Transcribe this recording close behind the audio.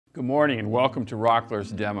Good morning and welcome to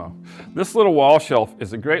Rockler's demo. This little wall shelf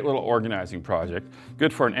is a great little organizing project,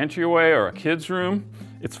 good for an entryway or a kid's room.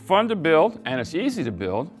 It's fun to build and it's easy to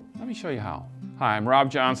build. Let me show you how. Hi, I'm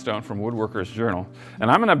Rob Johnstone from Woodworker's Journal,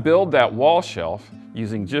 and I'm going to build that wall shelf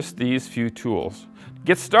using just these few tools. To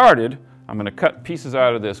get started, I'm going to cut pieces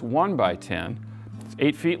out of this 1x10. It's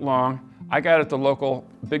 8 feet long. I got it at the local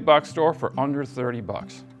big box store for under 30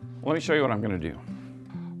 bucks. Let me show you what I'm going to do.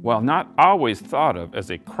 While not always thought of as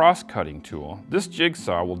a cross-cutting tool, this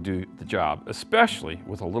jigsaw will do the job, especially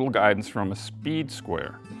with a little guidance from a speed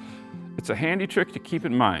square. It's a handy trick to keep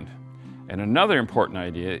in mind. And another important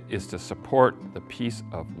idea is to support the piece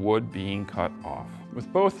of wood being cut off.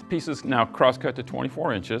 With both pieces now cross-cut to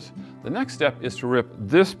 24 inches, the next step is to rip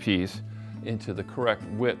this piece into the correct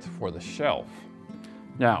width for the shelf.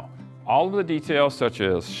 Now, all of the details such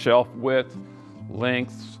as shelf width,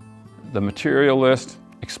 lengths, the material list,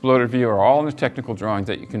 exploded view are all in the technical drawings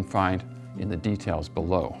that you can find in the details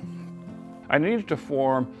below. I needed to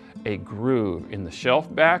form a groove in the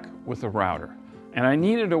shelf back with a router, and I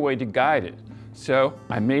needed a way to guide it, so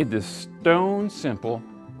I made this stone simple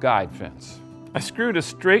guide fence. I screwed a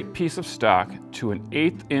straight piece of stock to an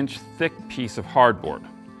 1/8 inch thick piece of hardboard.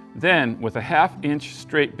 Then, with a 1/2 inch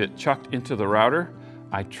straight bit chucked into the router,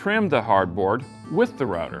 I trimmed the hardboard with the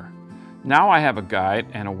router. Now I have a guide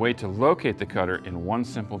and a way to locate the cutter in one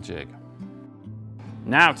simple jig.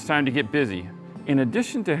 Now it's time to get busy. In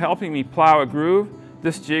addition to helping me plow a groove,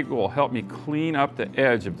 this jig will help me clean up the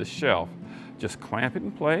edge of the shelf. Just clamp it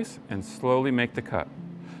in place and slowly make the cut.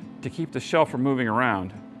 To keep the shelf from moving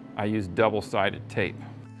around, I use double-sided tape.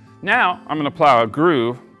 Now I'm going to plow a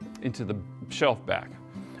groove into the shelf back.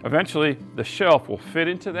 Eventually the shelf will fit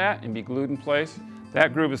into that and be glued in place.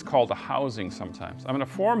 That groove is called a housing sometimes. I'm going to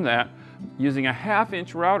form that using a 1/2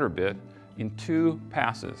 inch router bit in 2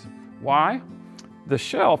 passes. Why? The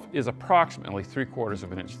shelf is approximately 3/4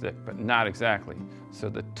 of an inch thick, but not exactly. So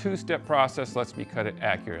the 2-step process lets me cut it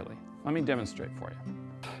accurately. Let me demonstrate for you.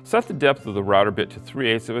 Set the depth of the router bit to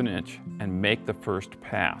 3/8 of an inch and make the first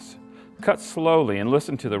pass. Cut slowly and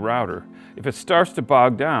listen to the router. If it starts to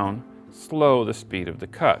bog down, slow the speed of the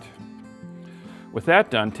cut. With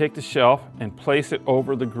that done, take the shelf and place it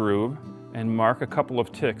over the groove and mark a couple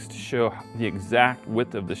of ticks to show the exact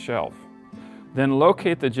width of the shelf. Then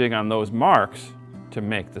locate the jig on those marks to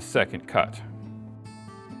make the second cut.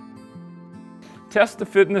 Test the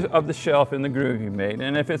fitness of the shelf in the groove you made,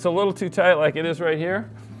 and if it's a little too tight like it is right here,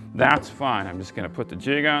 that's fine. I'm just going to put the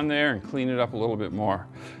jig on there and clean it up a little bit more.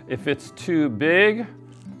 If it's too big,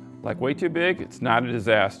 like way too big, it's not a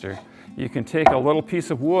disaster. You can take a little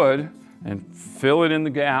piece of wood and fill it in the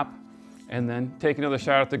gap, and then take another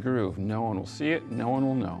shot at the groove. No one will see it, no one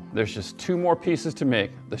will know. There's just 2 more pieces to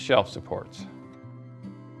make the shelf supports.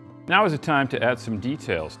 Now is the time to add some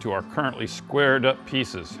details to our currently squared up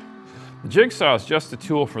pieces. The jigsaw is just a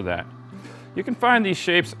tool for that. You can find these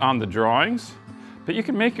shapes on the drawings, but you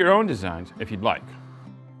can make your own designs if you'd like.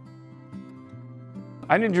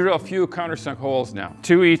 I need to drill a few countersunk holes now,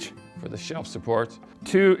 2 each for the shelf supports,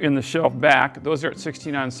 2 in the shelf back. Those are at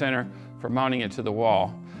 16 on center for mounting it to the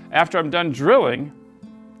wall. After I'm done drilling,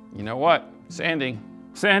 you know what? Sanding.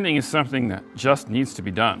 Sanding is something that just needs to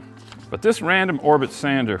be done. But this random orbit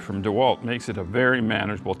sander from DeWalt makes it a very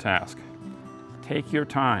manageable task. Take your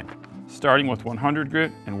time, starting with 100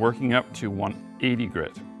 grit and working up to 180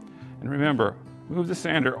 grit. And remember, move the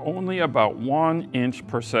sander only about 1 inch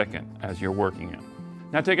per second as you're working it.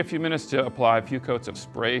 Now take a few minutes to apply a few coats of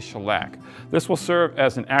spray shellac. This will serve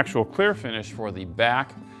as an actual clear finish for the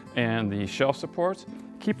back and the shelf supports.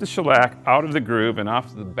 Keep the shellac out of the groove and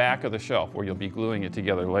off the back of the shelf where you'll be gluing it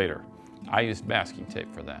together later. I used masking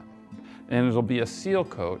tape for that. And it'll be a seal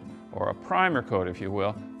coat, or a primer coat if you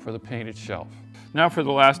will, for the painted shelf. Now for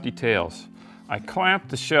the last details. I clamped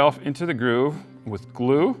the shelf into the groove with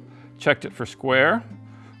glue, checked it for square.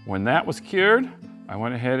 When that was cured, I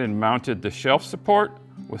went ahead and mounted the shelf support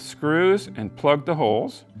with screws and plugged the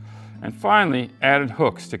holes, and finally added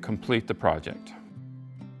hooks to complete the project.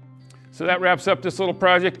 So that wraps up this little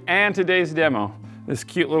project and today's demo. This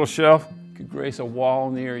cute little shelf could grace a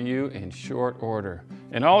wall near you in short order.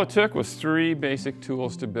 And all it took was 3 basic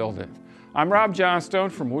tools to build it. I'm Rob Johnstone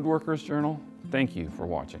from Woodworker's Journal. Thank you for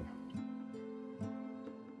watching.